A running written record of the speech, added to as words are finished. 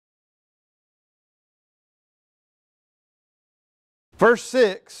Verse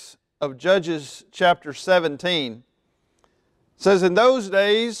 6 of Judges chapter 17 says, "In those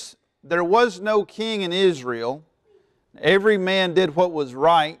days there was no king in Israel. Every man did what was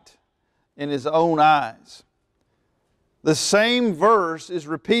right in his own eyes." The same verse is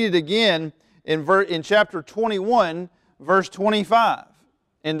repeated again in chapter 21, verse 25.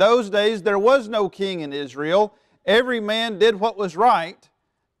 "In those days there was no king in Israel. Every man did what was right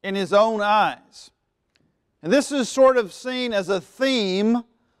in his own eyes." And this is sort of seen as a theme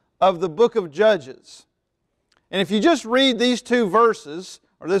of the book of Judges. And if you just read these two verses,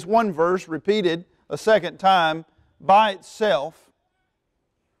 or this one verse repeated a second time by itself,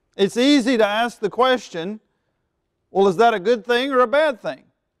 it's easy to ask the question, well, is that a good thing or a bad thing?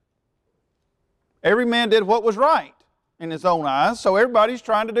 Every man did what was right in his own eyes, so everybody's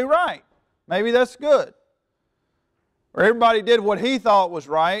trying to do right. Maybe that's good. Or everybody did what he thought was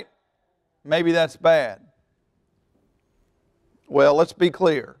right. Maybe that's bad. Well, let's be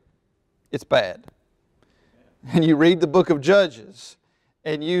clear. It's bad. And you read the book of Judges,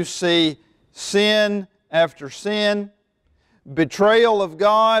 and you see sin after sin, betrayal of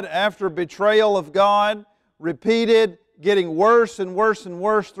God after betrayal of God, repeated, getting worse and worse and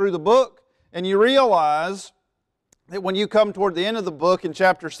worse through the book. And you realize that when you come toward the end of the book in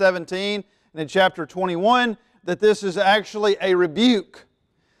chapter 17 and in chapter 21, that this is actually a rebuke.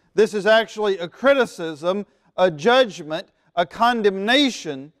 This is actually a criticism, a judgment, a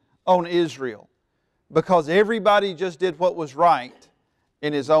condemnation on Israel, because everybody just did what was right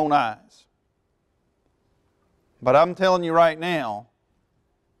in his own eyes. But I'm telling you right now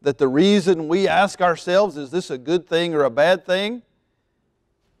that the reason we ask ourselves, is this a good thing or a bad thing,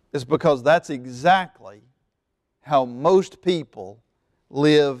 is because that's exactly how most people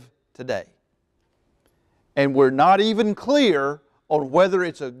live today. And we're not even clear on whether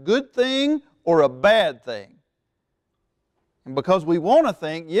it's a good thing or a bad thing. And because we want to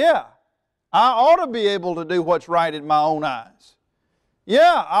think, yeah, I ought to be able to do what's right in my own eyes.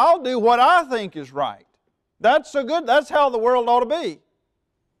 Yeah, I'll do what I think is right. That's how the world ought to be.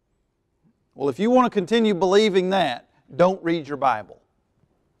 Well, if you want to continue believing that, don't read your Bible,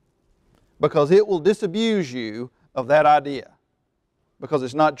 because it will disabuse you of that idea, because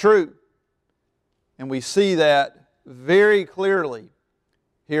it's not true. And we see that very clearly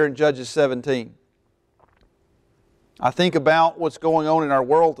here in Judges 17. I think about what's going on in our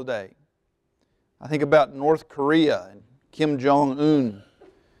world today. I think about North Korea and Kim Jong Un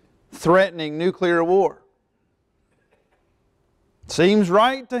threatening nuclear war. Seems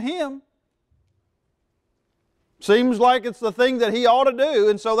right to him. Seems like it's the thing that he ought to do,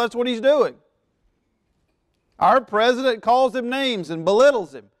 and so that's what he's doing. Our president calls him names and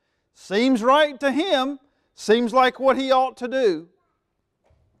belittles him. Seems right to him. Seems like what he ought to do.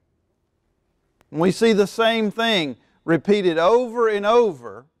 And we see the same thing repeated over and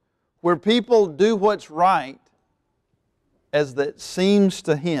over, where people do what's right as that seems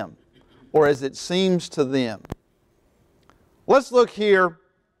to him, or as it seems to them. Let's look here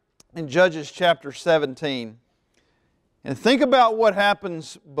in Judges chapter 17 and think about what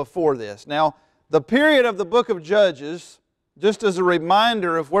happens before this. Now, the period of the book of Judges, just as a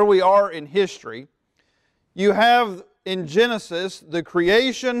reminder of where we are in history, you have in Genesis the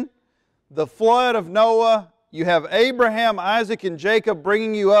creation, the flood of Noah. You have Abraham, Isaac, and Jacob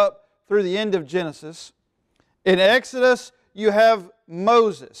bringing you up through the end of Genesis. In Exodus, you have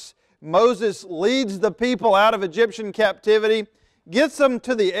Moses. Moses leads the people out of Egyptian captivity, gets them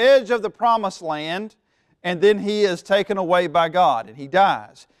to the edge of the promised land, and then he is taken away by God, and he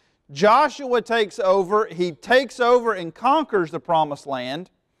dies. Joshua takes over. He takes over and conquers the promised land.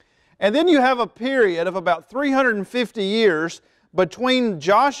 And then you have a period of about 350 years between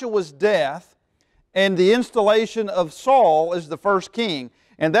Joshua's death and the installation of Saul as the first king.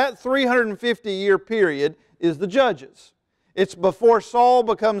 And that 350-year period is the Judges. It's before Saul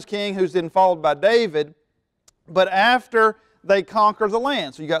becomes king, who's then followed by David, but after they conquer the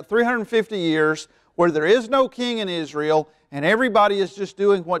land. So you got 350 years where there is no king in Israel, and everybody is just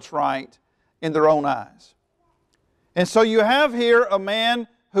doing what's right in their own eyes. And so you have here a man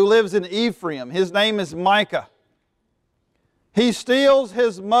who lives in Ephraim. His name is Micah. He steals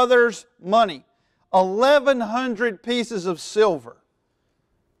his mother's money, 1,100 pieces of silver.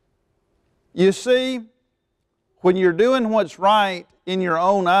 You see, when you're doing what's right in your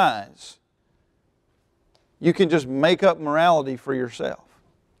own eyes, you can just make up morality for yourself.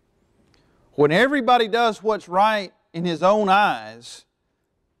 When everybody does what's right in his own eyes,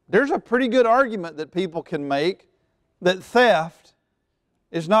 there's a pretty good argument that people can make that theft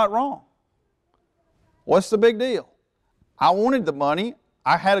is not wrong. What's the big deal? I wanted the money.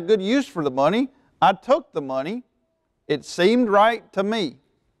 I had a good use for the money. I took the money. It seemed right to me.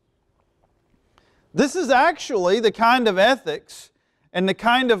 This is actually the kind of ethics and the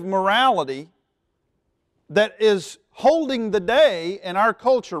kind of morality that is holding the day in our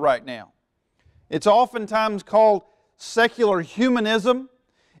culture right now. It's oftentimes called secular humanism.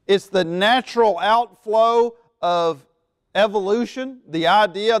 It's the natural outflow of evolution, the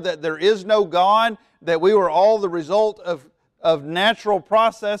idea that there is no God, that we were all the result of natural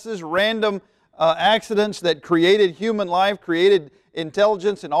processes, random accidents that created human life, created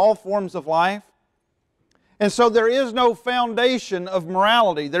intelligence in all forms of life. And so there is no foundation of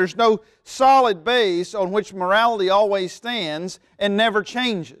morality. There's no solid base on which morality always stands and never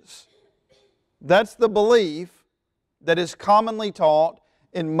changes. That's the belief that is commonly taught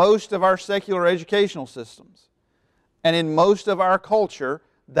in most of our secular educational systems. And in most of our culture,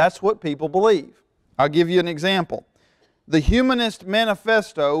 that's what people believe. I'll give you an example. The Humanist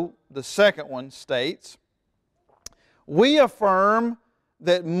Manifesto, the second one, states, "We affirm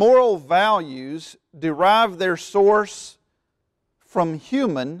that moral values derive their source from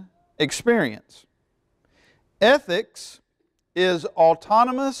human experience. Ethics is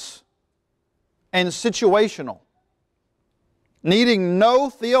autonomous and situational, needing no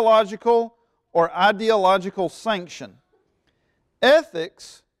theological or ideological sanction.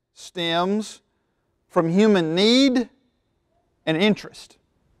 Ethics stems from human need and interest."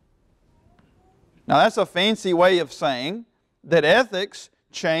 Now that's a fancy way of saying that ethics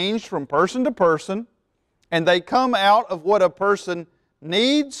change from person to person, and they come out of what a person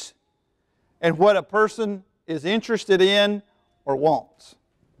needs and what a person is interested in or wants.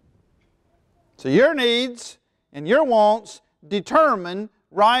 So your needs and your wants determine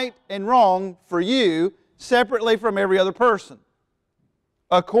right and wrong for you separately from every other person,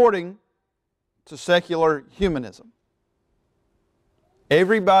 according to secular humanism.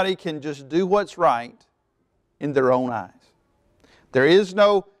 Everybody can just do what's right in their own eyes. There is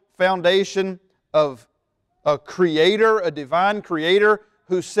no foundation of a creator, a divine creator,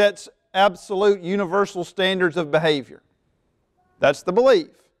 who sets absolute universal standards of behavior. That's the belief.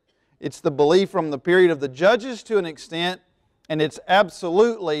 It's the belief from the period of the judges to an extent, and it's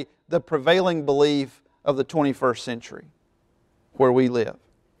absolutely the prevailing belief of the 21st century, where we live.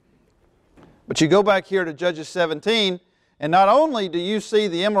 But you go back here to Judges 17, and not only do you see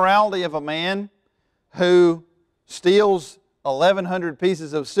the immorality of a man who steals 1,100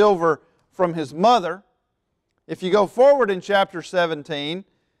 pieces of silver from his mother. If you go forward in chapter 17,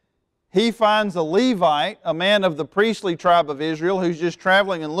 he finds a Levite, a man of the priestly tribe of Israel, who's just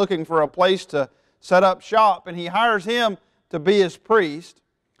traveling and looking for a place to set up shop, and he hires him to be his priest.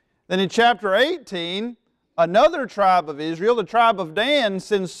 Then in chapter 18, another tribe of Israel, the tribe of Dan,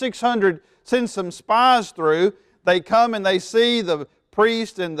 sends some spies through. They come and they see the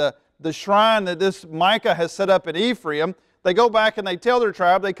priest and the shrine that this Micah has set up in Ephraim. They go back and they tell their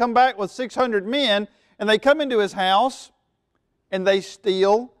tribe. They come back with 600 men, and they come into his house and they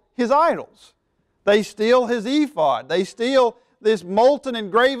steal his idols. They steal his ephod. They steal this molten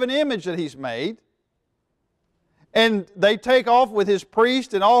and graven image that he's made. And they take off with his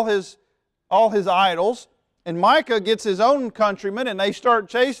priest and all his idols. And Micah gets his own countrymen, and they start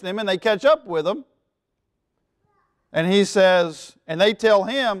chasing him, and they catch up with him. And he says, and they tell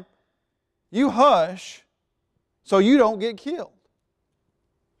him, "You hush so you don't get killed."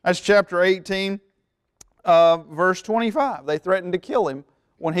 That's chapter 18, verse 25. They threaten to kill him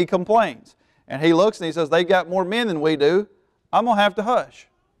when he complains. And he looks and he says, "They got more men than we do. I'm going to have to hush."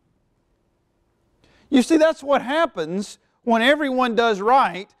 You see, that's what happens when everyone does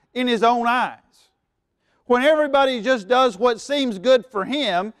right in his own eyes. When everybody just does what seems good for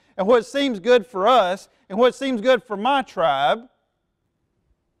him and what seems good for us and what seems good for my tribe.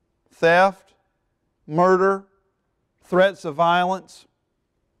 Theft, murder, threats of violence.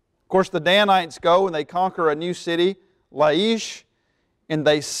 Of course, the Danites go and they conquer a new city, Laish, and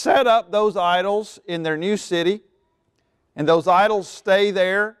they set up those idols in their new city, and those idols stay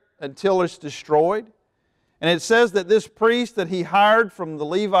there until it's destroyed. And it says that this priest that he hired from the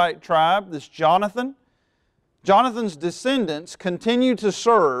Levite tribe, this Jonathan's descendants continue to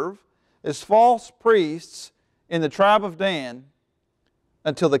serve as false priests in the tribe of Dan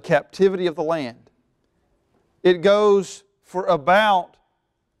until the captivity of the land. It goes for about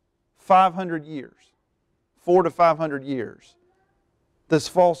 500 years, 400 to 500 years, this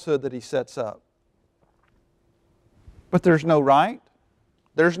falsehood that he sets up. But there's no right,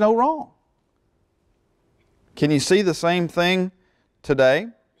 there's no wrong. Can you see the same thing today?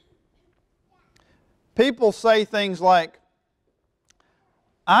 People say things like,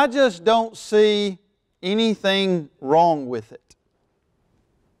 "I just don't see anything wrong with it.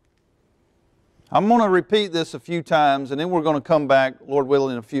 I'm going to repeat this a few times, and then we're going to come back, Lord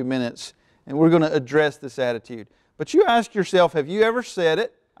willing, in a few minutes, and we're going to address this attitude. But you ask yourself, have you ever said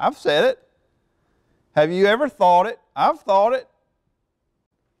it? I've said it. Have you ever thought it? I've thought it.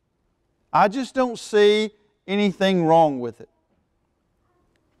 I just don't see anything wrong with it.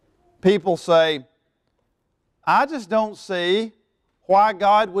 People say, I just don't see why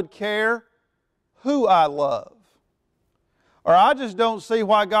God would care who I love. Or I just don't see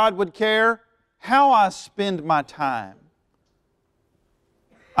why God would care how I spend my time.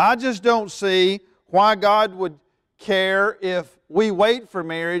 I just don't see why God would care if we wait for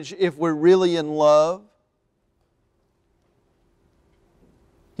marriage if we're really in love.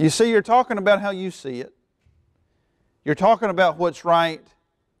 You see, you're talking about how you see it. You're talking about what's right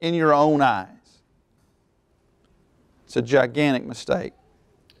in your own eyes. It's a gigantic mistake.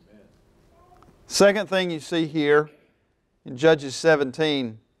 Amen. Second thing you see here in Judges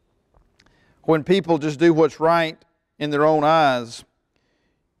 17, when people just do what's right in their own eyes,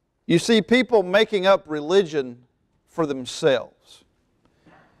 you see people making up religion for themselves.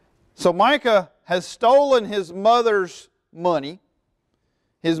 So Micah has stolen his mother's money.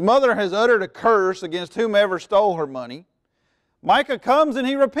 His mother has uttered a curse against whomever stole her money. Micah comes and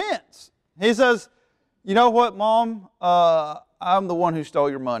he repents. He says, you know what, Mom? I'm the one who stole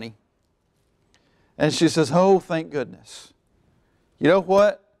your money. And she says, oh, thank goodness. You know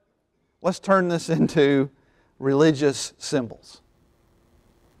what? Let's turn this into religious symbols.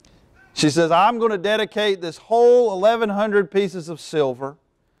 She says, I'm going to dedicate this whole 1,100 pieces of silver,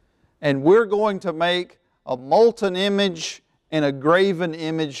 and we're going to make a molten image and a graven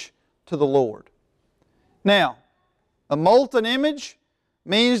image to the Lord. Now, a molten image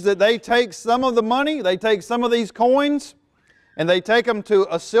means that they take some of the money, they take some of these coins, and they take them to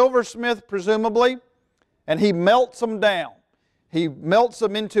a silversmith, presumably, and he melts them down. He melts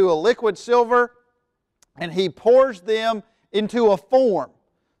them into a liquid silver, and he pours them into a form,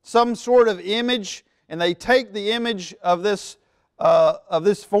 some sort of image, and they take the image of this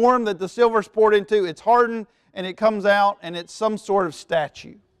form that the silver's poured into. It's hardened, and it comes out, and it's some sort of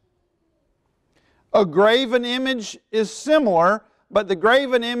statue. A graven image is similar, but the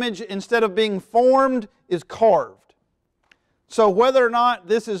graven image, instead of being formed, is carved. So whether or not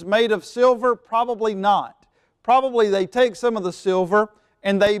this is made of silver, probably not. Probably they take some of the silver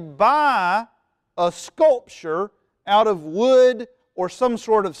and they buy a sculpture out of wood or some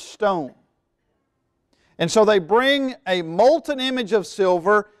sort of stone. And so they bring a molten image of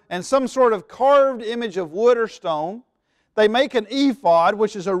silver and some sort of carved image of wood or stone. They make an ephod,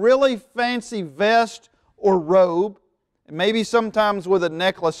 which is a really fancy vest or robe, maybe sometimes with a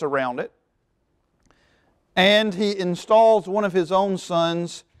necklace around it. And he installs one of his own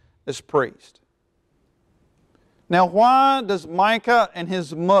sons as priest. Now, why does Micah and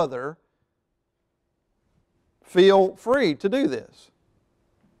his mother feel free to do this?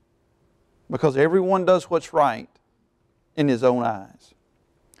 Because everyone does what's right in his own eyes.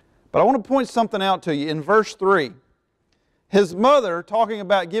 But I want to point something out to you. In verse 3, his mother, talking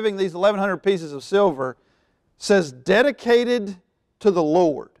about giving these 1,100 pieces of silver, says, dedicated to the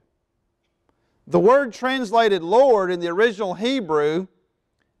Lord. The word translated Lord in the original Hebrew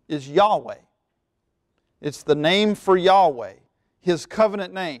is Yahweh. It's the name for Yahweh, His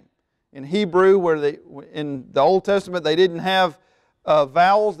covenant name. In Hebrew, in the Old Testament, they didn't have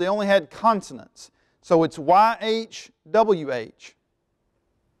vowels, they only had consonants. So it's YHWH.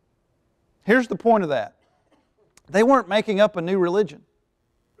 Here's the point of that. They weren't making up a new religion.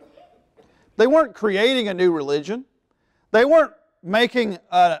 They weren't creating a new religion. They weren't making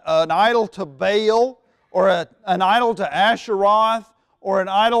an idol to Baal or an idol to Asheroth or an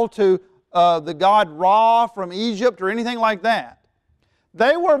idol to the god Ra from Egypt or anything like that.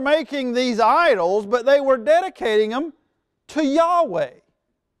 They were making these idols, but they were dedicating them to Yahweh,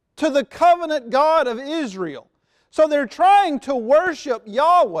 to the covenant God of Israel. So they're trying to worship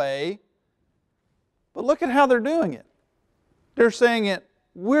Yahweh, but look at how they're doing it. They're saying it,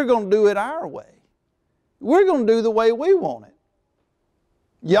 we're going to do it our way. We're going to do the way we want it.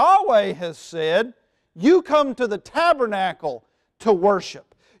 Yahweh has said, you come to the tabernacle to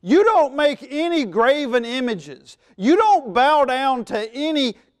worship. You don't make any graven images. You don't bow down to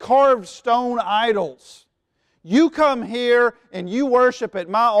any carved stone idols. You come here and you worship at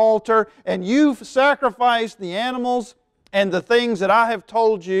my altar and you sacrifice the animals and the things that I have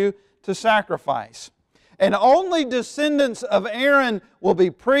told you to sacrifice. And only descendants of Aaron will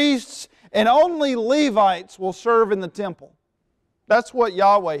be priests, and only Levites will serve in the temple. That's what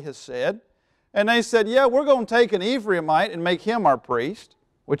Yahweh has said. And they said, yeah, we're going to take an Ephraimite and make him our priest,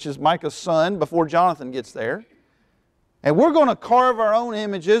 which is Micah's son, before Jonathan gets there. And we're going to carve our own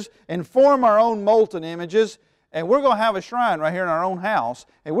images and form our own molten images, and we're going to have a shrine right here in our own house,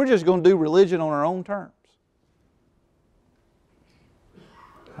 and we're just going to do religion on our own terms.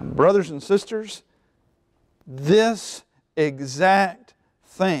 And brothers and sisters, this exact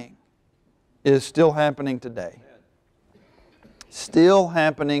thing is still happening today. Still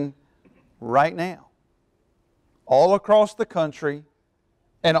happening right now. All across the country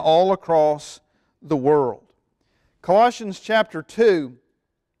and all across the world. Colossians chapter 2,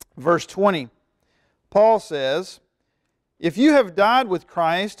 verse 20, Paul says, "If you have died with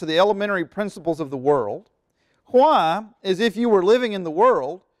Christ to the elementary principles of the world, why, as if you were living in the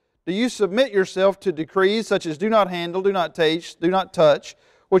world, do you submit yourself to decrees such as do not handle, do not taste, do not touch,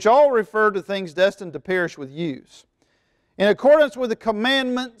 which all refer to things destined to perish with use, in accordance with the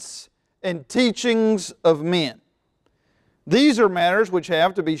commandments and teachings of men? These are matters which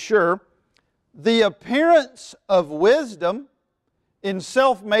have, to be sure, the appearance of wisdom in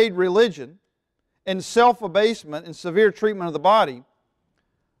self-made religion and self-abasement and severe treatment of the body,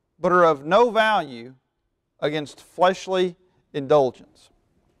 but are of no value against fleshly indulgence."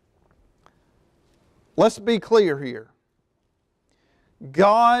 Let's be clear here.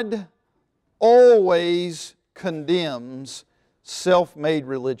 God always condemns self-made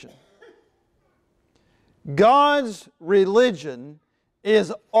religion. God's religion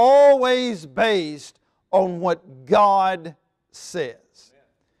is always based on what God says.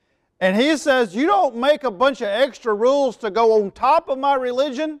 And He says, you don't make a bunch of extra rules to go on top of my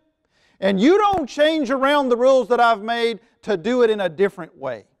religion, and you don't change around the rules that I've made to do it in a different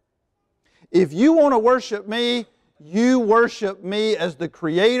way. If you want to worship me, you worship me as the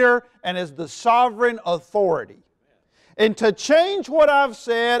Creator and as the sovereign authority. And to change what I've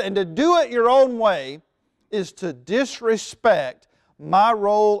said and to do it your own way is to disrespect my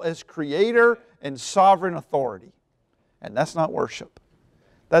role as Creator and sovereign authority. And that's not worship.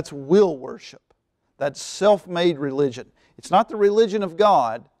 That's will worship. That's self-made religion. It's not the religion of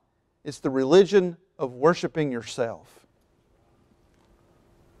God. It's the religion of worshiping yourself.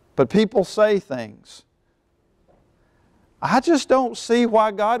 But people say things. I just don't see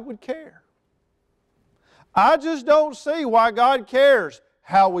why God would care. I just don't see why God cares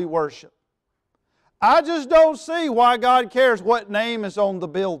how we worship. I just don't see why God cares what name is on the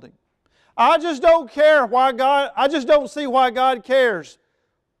building. I just don't see why God cares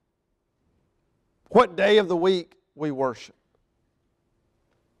what day of the week we worship.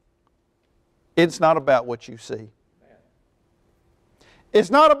 It's not about what you see. It's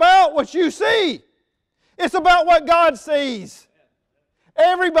not about what you see. It's about what God sees.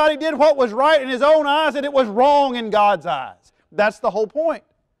 Everybody did what was right in his own eyes, and it was wrong in God's eyes. That's the whole point.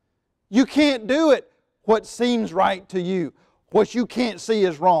 You can't do it what seems right to you. What you can't see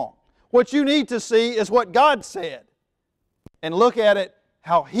is wrong. What you need to see is what God said. And look at it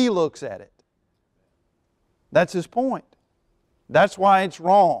how He looks at it. That's His point. That's why it's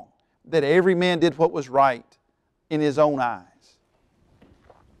wrong that every man did what was right in his own eyes.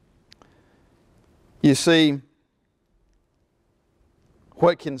 You see,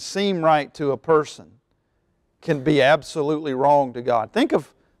 what can seem right to a person can be absolutely wrong to God. Think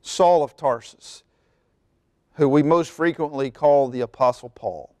of Saul of Tarsus, who we most frequently call the Apostle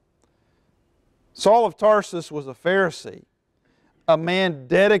Paul. Saul of Tarsus was a Pharisee, a man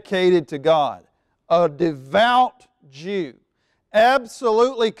dedicated to God, a devout Jew,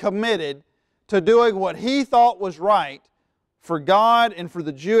 absolutely committed to doing what he thought was right for God and for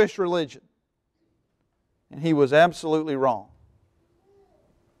the Jewish religion. And he was absolutely wrong.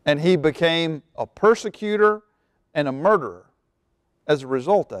 And he became a persecutor and a murderer as a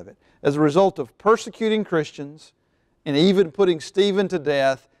result of it. As a result of persecuting Christians and even putting Stephen to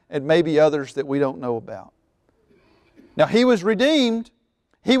death and maybe others that we don't know about. Now he was redeemed.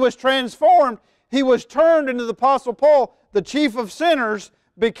 He was transformed. He was turned into the Apostle Paul. The chief of sinners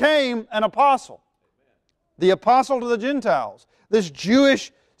became an apostle. The apostle to the Gentiles. This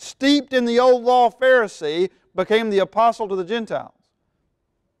Jewish, steeped in the old law Pharisee became the apostle to the Gentiles.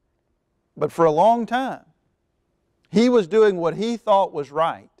 But for a long time, he was doing what he thought was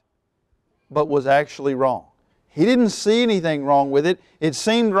right, but was actually wrong. He didn't see anything wrong with it. It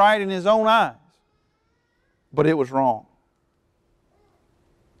seemed right in his own eyes, but it was wrong.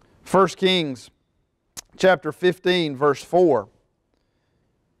 1 Kings chapter 15, verse 4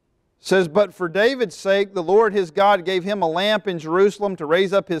 says, "But for David's sake, the Lord his God gave him a lamp in Jerusalem to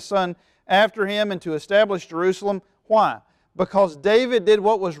raise up his son after him and to establish Jerusalem." Why? Because David did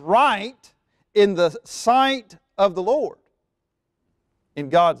what was right in the sight of the Lord, in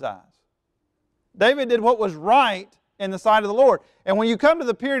God's eyes. David did what was right in the sight of the Lord. And when you come to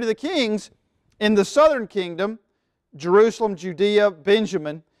the period of the kings, in the southern kingdom, Jerusalem, Judea,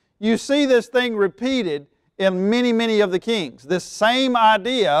 Benjamin, you see this thing repeated in many, many of the kings. This same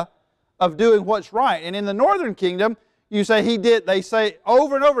idea of doing what's right. And in the northern kingdom, you say they say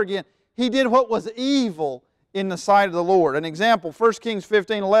over and over again, he did what was evil in the sight of the Lord. An example, 1 Kings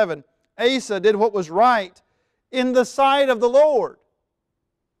 15:11, Asa did what was right in the sight of the Lord,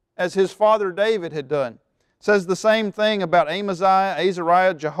 as his father David had done. It says the same thing about Amaziah,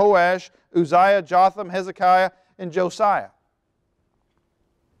 Azariah, Jehoash, Uzziah, Jotham, Hezekiah, and Josiah.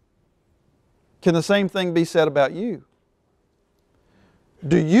 Can the same thing be said about you?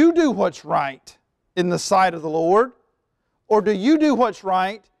 Do you do what's right in the sight of the Lord, or do you do what's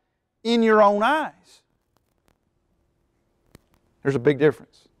right in your own eyes? There's a big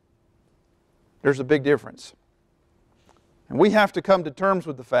difference. There's a big difference. And we have to come to terms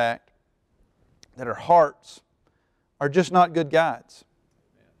with the fact that our hearts are just not good guides.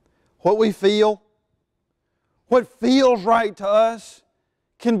 What we feel, what feels right to us,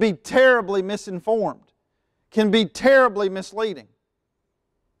 can be terribly misinformed, can be terribly misleading.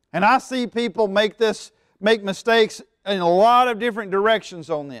 And I see people make mistakes in a lot of different directions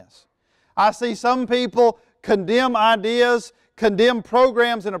on this. I see some people condemn ideas, condemn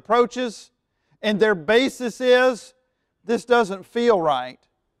programs and approaches, and their basis is, this doesn't feel right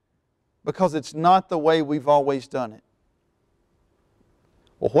because it's not the way we've always done it.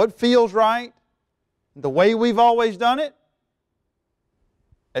 Well, what feels right, the way we've always done it,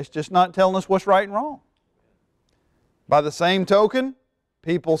 it's just not telling us what's right and wrong. By the same token,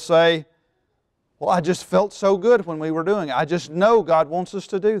 people say, well, I just felt so good when we were doing it. I just know God wants us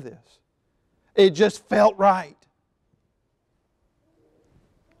to do this. It just felt right.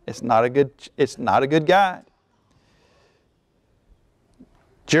 It's not a good guide.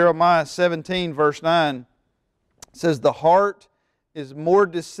 Jeremiah 17 verse 9 says, the heart is more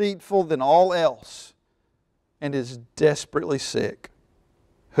deceitful than all else and is desperately sick.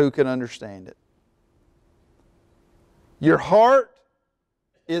 Who can understand it? Your heart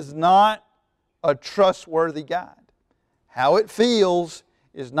is not a trustworthy guide. How it feels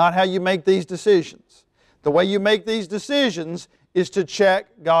is not how you make these decisions. The way you make these decisions is to check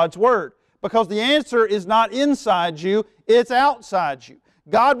God's Word. Because the answer is not inside you, it's outside you.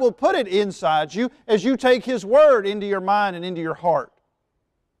 God will put it inside you as you take His Word into your mind and into your heart.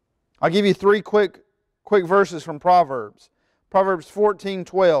 I'll give you three quick verses from Proverbs. Proverbs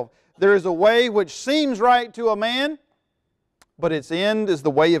 14:12. There is a way which seems right to a man, but its end is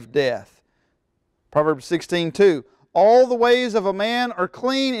the way of death. Proverbs 16:2. All the ways of a man are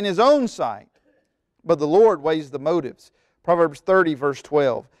clean in his own sight, but the Lord weighs the motives. Proverbs 30 verse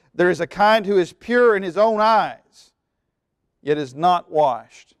 12. There is a kind who is pure in his own eyes, yet is not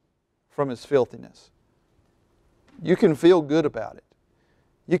washed from his filthiness. You can feel good about it.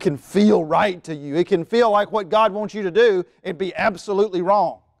 You can feel right to you. It can feel like what God wants you to do and be absolutely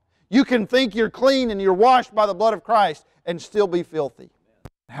wrong. You can think you're clean and you're washed by the blood of Christ and still be filthy.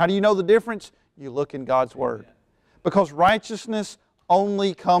 How do you know the difference? You look in God's Word. Because righteousness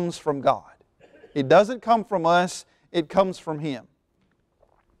only comes from God. It doesn't come from us, it comes from Him.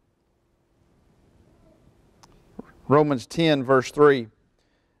 Romans 10 verse 3.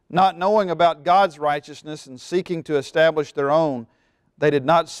 Not knowing about God's righteousness and seeking to establish their own, they did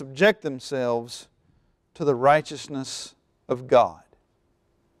not subject themselves to the righteousness of God.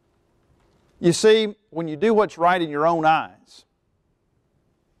 You see, when you do what's right in your own eyes,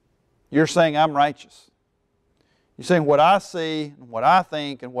 you're saying, I'm righteous. You're saying what I see, and what I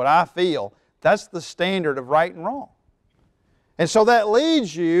think, and what I feel, that's the standard of right and wrong. And so that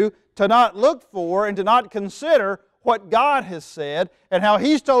leads you to not look for and to not consider what God has said and how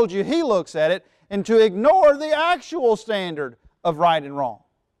He's told you He looks at it, and to ignore the actual standard of right and wrong.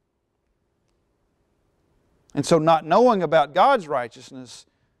 And so not knowing about God's righteousness,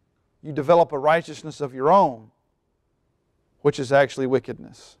 you develop a righteousness of your own, which is actually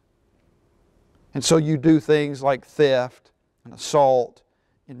wickedness. And so you do things like theft and assault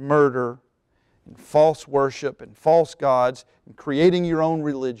and murder and false worship and false gods and creating your own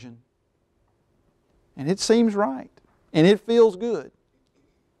religion. And it seems right and it feels good,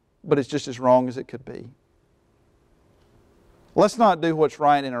 but it's just as wrong as it could be. Let's not do what's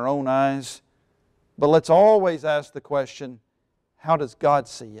right in our own eyes, but let's always ask the question, how does God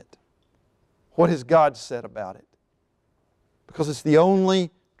see it? What has God said about it? Because it's the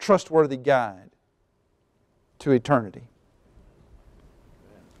only trustworthy guide to eternity.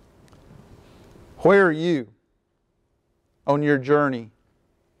 Where are you on your journey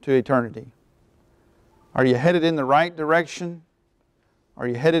to eternity? Are you headed in the right direction? Are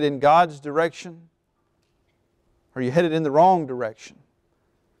you headed in God's direction? Are you headed in the wrong direction?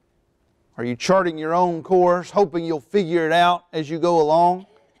 Are you charting your own course, hoping you'll figure it out as you go along?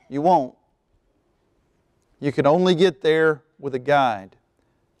 You won't. You can only get there with a guide.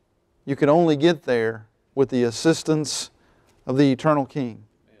 You can only get there with the assistance of the eternal King.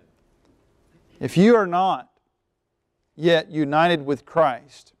 If you are not yet united with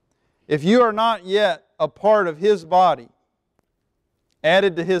Christ, if you are not yet a part of His body,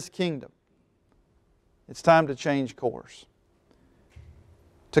 added to His kingdom, it's time to change course.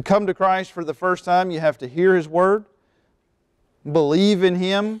 To come to Christ for the first time, you have to hear His Word, believe in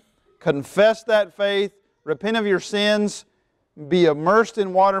Him, confess that faith, repent of your sins, be immersed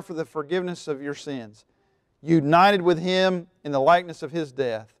in water for the forgiveness of your sins, united with Him in the likeness of His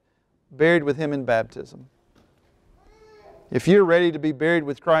death, buried with Him in baptism. If you're ready to be buried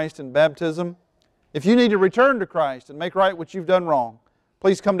with Christ in baptism, if you need to return to Christ and make right what you've done wrong,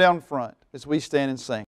 please come down front as we stand and sing.